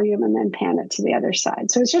the volume and then pan it to the other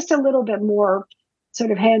side. So it's just a little bit more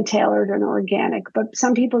sort of hand tailored and organic, but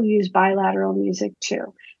some people use bilateral music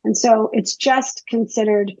too. And so it's just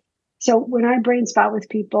considered. So when I brain spot with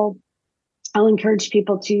people, I'll encourage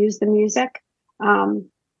people to use the music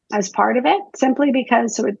as part of it, simply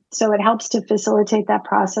because so it helps to facilitate that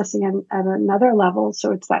processing at another level.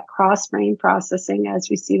 So it's that cross brain processing as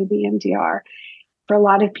we see with the EMDR. For a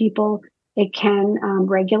lot of people, it can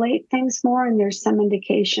regulate things more, and there's some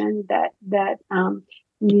indication that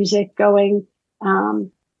music going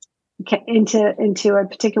into a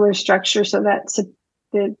particular structure, so that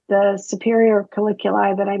the superior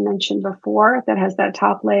colliculi that I mentioned before, that has that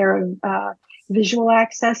top layer of visual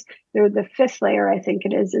access, the fifth layer, I think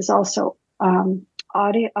it is also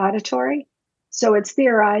auditory. So it's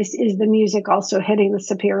theorized, is the music also hitting the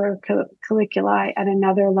superior colliculi at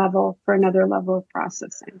another level for another level of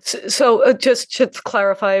processing? So just to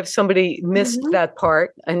clarify, if somebody missed that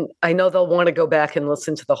part, and I know they'll want to go back and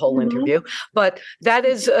listen to the whole interview, but that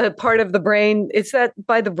is a part of the brain. Is that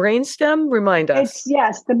by the brainstem? Remind us.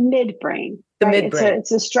 Yes, the midbrain. The midbrain.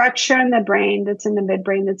 It's a structure in the brain that's in the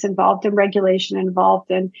midbrain that's involved in regulation,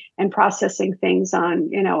 involved in processing things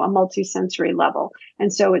on, a multisensory level.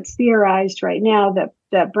 And so it's theorized right now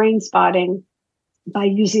that brain spotting, by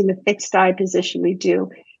using the fixed eye position we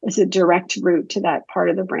do, is a direct route to that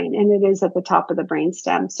part of the brain. And it is at the top of the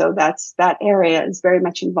brainstem. So that area is very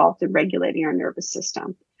much involved in regulating our nervous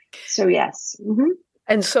system. So yes.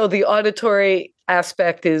 And so the auditory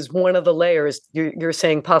aspect is one of the layers. You're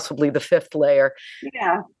saying possibly the fifth layer.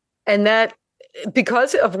 Yeah. And that,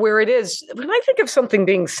 because of where it is, when I think of something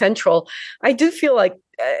being central, I do feel like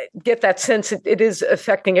get that sense it is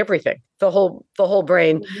affecting everything, the whole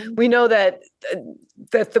brain. We know that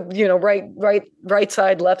the right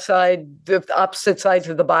side, left side, the opposite sides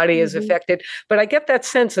of the body is affected. But I get that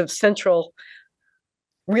sense of central,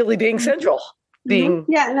 really being central, being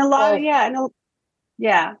and a lot of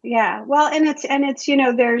Yeah. Well, and it's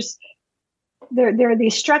there are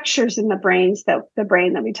these structures in the brain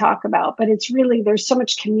that we talk about, but it's really, there's so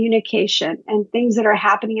much communication and things that are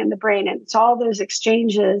happening in the brain, and it's all those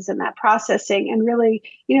exchanges and that processing. And really,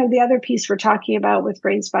 the other piece we're talking about with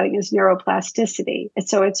brain spotting is neuroplasticity. And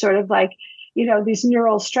so it's sort of like, these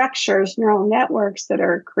neural structures, neural networks that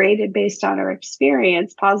are created based on our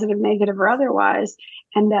experience, positive, negative, or otherwise.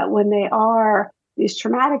 And that when they are these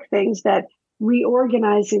traumatic things, that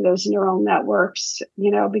reorganizing those neural networks,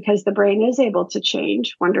 because the brain is able to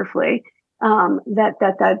change wonderfully,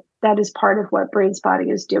 that is part of what brain spotting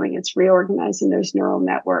is doing. It's reorganizing those neural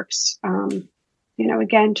networks,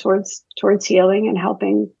 again, towards healing and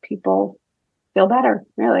helping people feel better,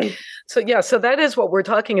 really. So that is what we're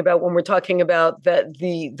talking about when we're talking about that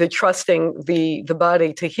the trusting the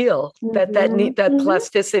body to heal, that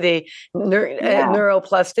plasticity,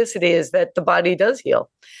 neuroplasticity, is that the body does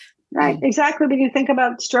heal. Right, exactly. When you think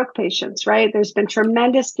about stroke patients, right, there's been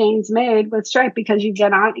tremendous gains made with stroke because you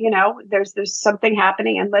get on, there's something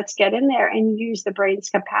happening, and let's get in there and use the brain's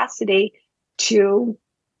capacity to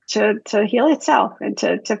heal itself and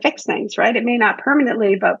to fix things, right? It may not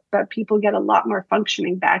permanently, but people get a lot more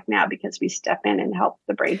functioning back now because we step in and help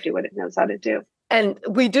the brain do what it knows how to do. And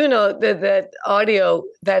we do know that audio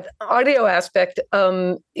aspect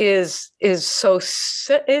is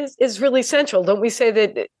really central. Don't we say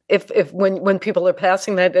that if when people are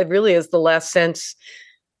passing that, it really is the last sense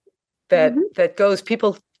that goes,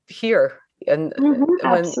 people hear, and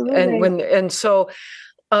so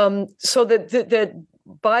that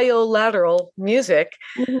bilateral music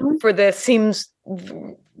for this seems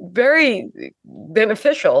very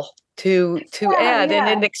beneficial to add in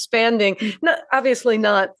an expanding, not obviously,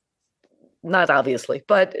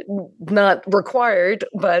 but not required,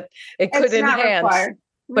 but it could enhance.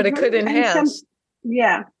 But it could enhance.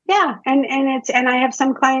 And I have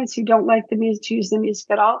some clients who don't like the music, to use the music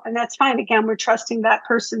at all, and that's fine. Again, we're trusting that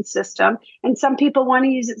person's system, and some people want to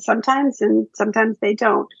use it sometimes, and sometimes they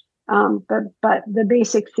don't. But the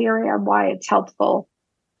basic theory on why it's helpful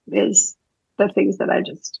is the things that I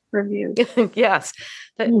just reviewed. Yes,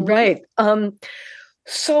 right.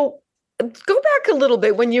 So go back a little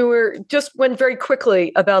bit when you went very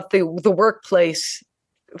quickly about the workplace,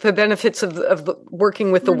 the benefits of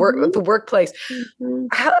working with the workplace.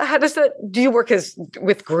 How does that? Do you work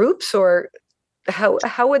with groups, or how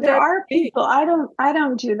would that? There are people. I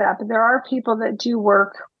don't do that, but there are people that do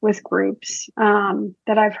work with groups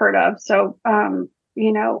that I've heard of. So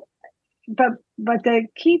But the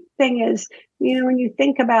key thing is, when you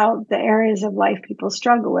think about the areas of life people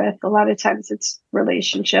struggle with, a lot of times it's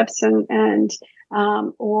relationships and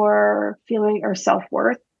or feeling or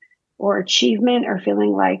self-worth, or achievement or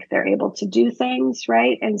feeling like they're able to do things,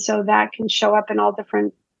 right? And so that can show up in all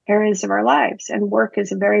different areas of our lives. And work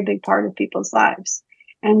is a very big part of people's lives.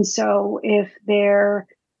 And so if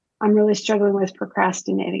I'm really struggling with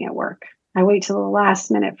procrastinating at work. I wait till the last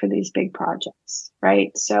minute for these big projects,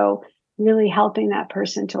 right? So really helping that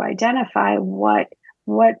person to identify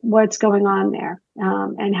what's going on there,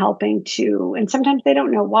 and helping to, and sometimes they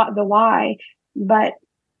don't know the why, but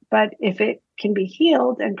if it can be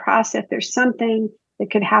healed and processed, there's something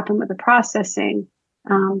that could happen with the processing,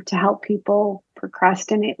 to help people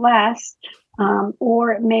procrastinate less,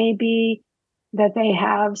 or it may be that they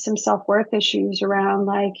have some self-worth issues around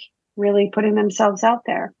like really putting themselves out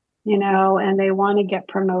there, and they want to get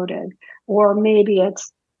promoted. Or maybe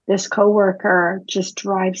it's this coworker just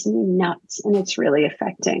drives me nuts and it's really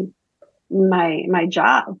affecting my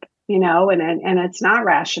job, and it's not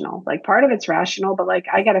rational. Like part of it's rational, but like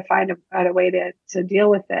I got to find a way to deal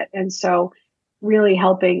with it. And so really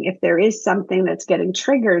helping if there is something that's getting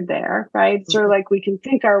triggered there, right? Sort of like we can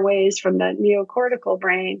think our ways from the neocortical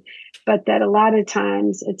brain, but that a lot of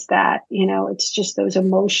times it's that, it's just those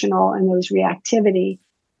emotional and those reactivity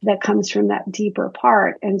that comes from that deeper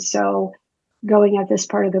part. And so going at this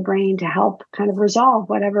part of the brain to help kind of resolve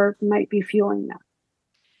whatever might be fueling that.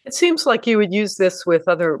 It seems like you would use this with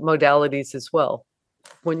other modalities as well,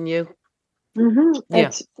 wouldn't you? Mm-hmm.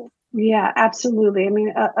 Yeah, absolutely. I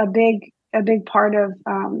mean, a big part of,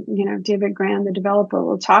 David Grand, the developer,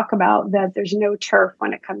 will talk about that there's no turf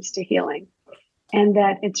when it comes to healing. And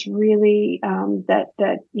that it's really that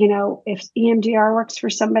if EMDR works for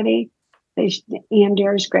somebody,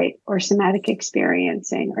 EMDR is great, or somatic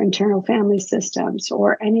experiencing, or internal family systems,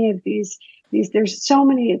 or any of these. There's so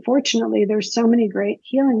many. Fortunately, there's so many great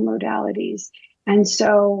healing modalities, and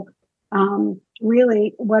so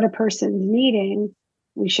really, what a person's needing,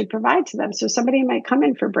 we should provide to them. So somebody might come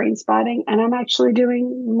in for brain spotting, and I'm actually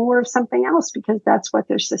doing more of something else because that's what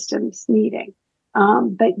their system's needing.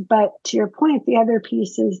 But to your point, the other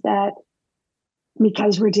piece is that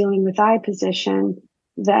because we're dealing with eye position,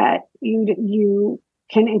 that you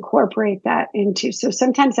can incorporate that into. So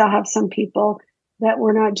sometimes I'll have some people that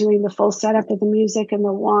we're not doing the full setup of the music and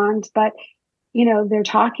the wand, but they're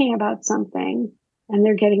talking about something and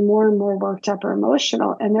they're getting more and more worked up or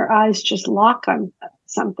emotional, and their eyes just lock on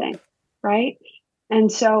something, right?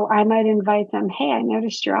 And so I might invite them, hey, I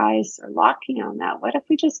noticed your eyes are locking on that. What if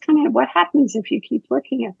we just what happens if you keep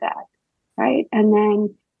looking at that, right? And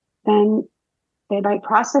then they might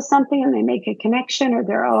process something and they make a connection, or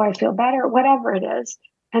they're, I feel better, whatever it is.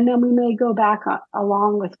 And then we may go back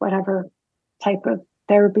along with whatever type of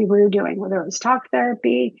therapy we're doing, whether it was talk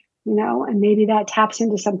therapy, and maybe that taps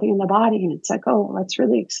into something in the body. And it's like, let's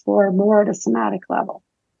really explore more at a somatic level.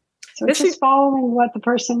 So it's just following what the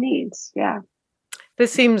person needs. Yeah.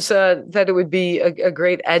 This seems that it would be a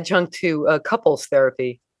great adjunct to couples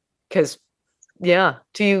therapy, because, do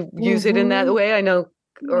you use it in that way? I know,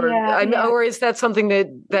 or is that something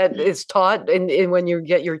that is taught in when you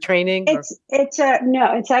get your training?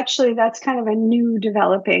 It's actually, that's kind of a new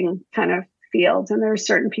developing kind of field, and there are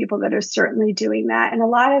certain people that are certainly doing that, and a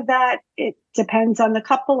lot of that, it depends on the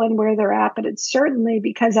couple and where they're at, but it's certainly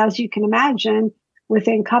because, as you can imagine,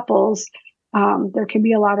 within couples, there can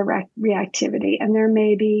be a lot of reactivity, and there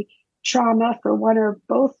may be trauma for one or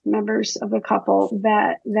both members of the couple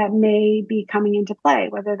that may be coming into play,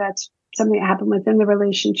 whether that's something that happened within the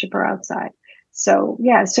relationship or outside. So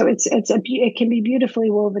it can be beautifully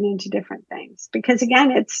woven into different things, because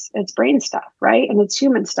again, it's brain stuff, right? And it's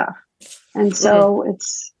human stuff, and so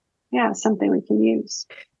it's something we can use.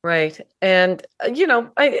 Right, and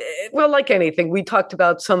like anything, we talked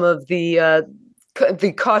about some of the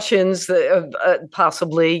cautions of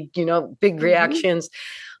possibly, big reactions.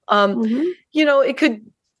 It could,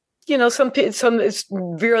 some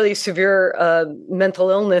really severe mental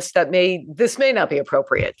illness this may not be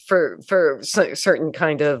appropriate for certain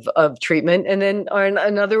kind of treatment. And then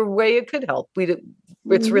another way it could help.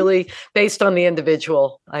 It's really based on the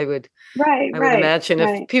individual. I would imagine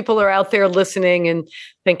if people are out there listening and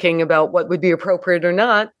thinking about what would be appropriate or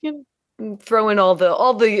not, throw in all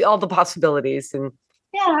the possibilities. And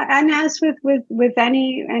and as with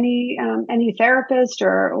any therapist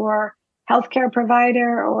or healthcare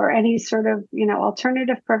provider or any sort of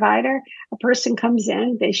alternative provider, a person comes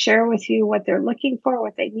in, they share with you what they're looking for,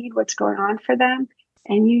 what they need, what's going on for them,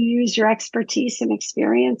 and you use your expertise and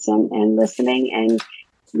experience and listening, and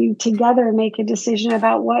you together make a decision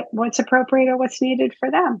about what's appropriate or what's needed for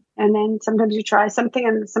them. And then sometimes you try something,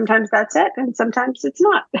 and sometimes that's it, and sometimes it's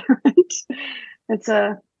not. Right?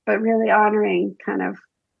 But really honoring kind of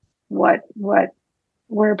where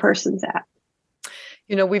a person's at.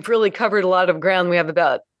 We've really covered a lot of ground. We have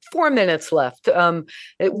about 4 minutes left. What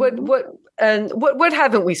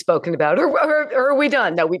haven't we spoken about, or are we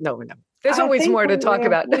done? No. There's always more to talk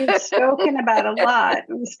about. We've spoken about a lot.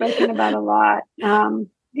 I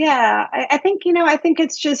think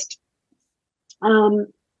it's just,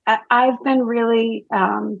 I've been really,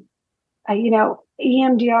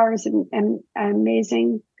 EMDR is an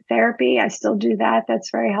amazing therapy. I still do that.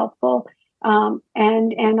 That's very helpful.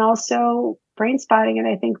 And also brain spotting. And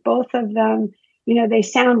I think both of them, they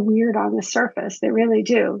sound weird on the surface. They really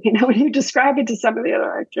do. When you describe it to somebody,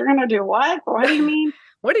 they're like, you're going to do what? What do you mean?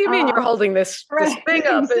 What do you mean you're holding this thing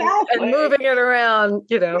up and moving it around,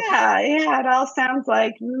 Yeah, it all sounds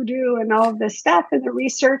like voodoo and all of this stuff. And the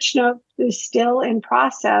research is still in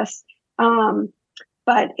process.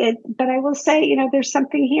 But I will say, there's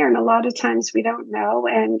something here. And a lot of times we don't know.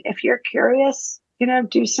 And if you're curious,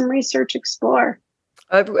 do some research, explore.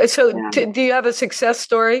 Do you have a success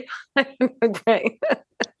story? Okay.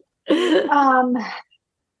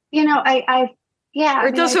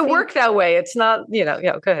 Or does it work that way? It's not,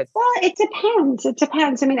 go ahead. Well, it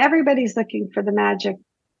depends. I mean, everybody's looking for the magic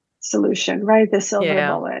solution, right? The silver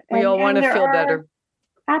bullet. We all want to feel better.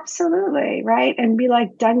 Absolutely. Right. And be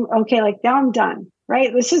like, done. Okay. Like now I'm done.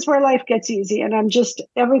 Right. This is where life gets easy and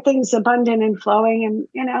everything's abundant and flowing. And,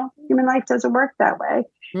 human life doesn't work that way.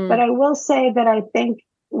 But I will say that I think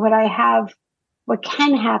what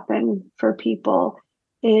can happen for people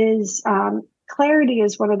is, clarity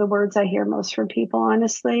is one of the words I hear most from people,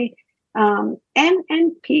 honestly, and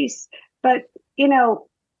peace. But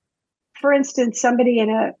for instance, somebody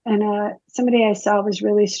somebody I saw was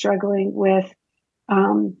really struggling with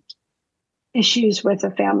issues with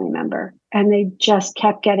a family member, and they just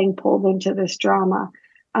kept getting pulled into this drama.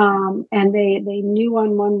 And they knew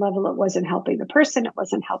on one level it wasn't helping the person, it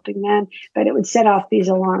wasn't helping them, but it would set off these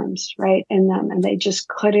alarms, right, in them. And they just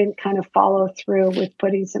couldn't kind of follow through with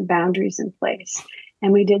putting some boundaries in place.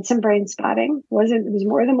 And we did some brain spotting. It was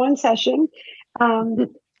more than one session. And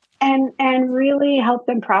really helped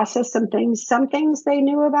them process some things they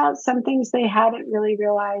knew about, some things they hadn't really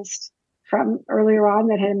realized from earlier on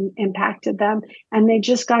that had impacted them. And they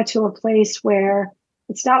just got to a place where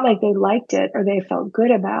it's not like they liked it or they felt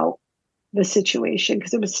good about the situation,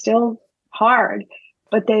 because it was still hard,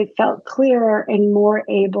 but they felt clearer and more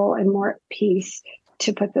able and more at peace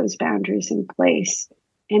to put those boundaries in place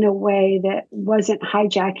in a way that wasn't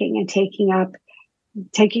hijacking and taking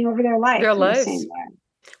over their life. Their lives. The same way.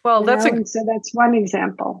 Well, so that's one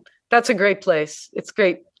example. That's a great place. It's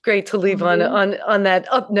great to leave on that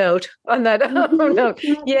up note.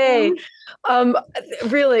 Yay.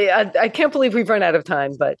 Really, I can't believe we've run out of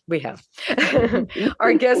time, but we have.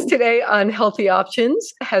 Our guest today on Healthy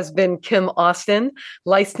Options has been Kim Austin,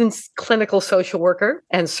 licensed clinical social worker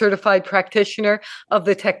and certified practitioner of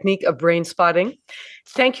the technique of brain spotting.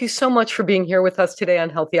 Thank you so much for being here with us today on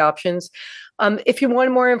Healthy Options. If you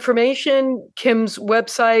want more information, Kim's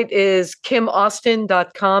website is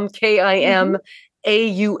kimaustin.com,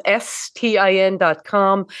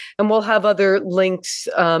 KIMAUSTIN.com. And we'll have other links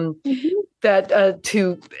that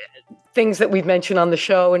to things that we've mentioned on the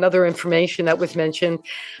show and other information that was mentioned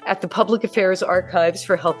at the Public Affairs Archives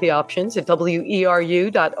for Healthy Options at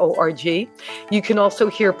weru.org. You can also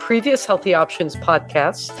hear previous Healthy Options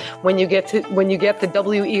podcasts when you get the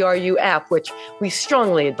WERU app, which we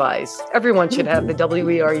strongly advise. Everyone should have the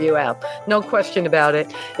WERU app, no question about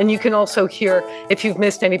it. And you can also hear, if you've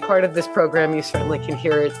missed any part of this program, you certainly can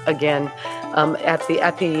hear it again at the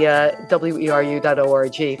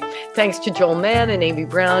weru.org. Thanks to Joel Mann and Amy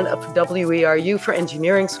Brown of WERU for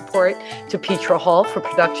engineering support, to Petra Hall for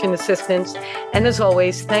production assistance, and as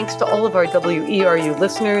always, thanks to all of our WERU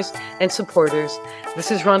listeners and supporters. This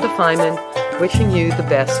is Rhonda Feinman, wishing you the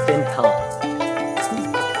best in health.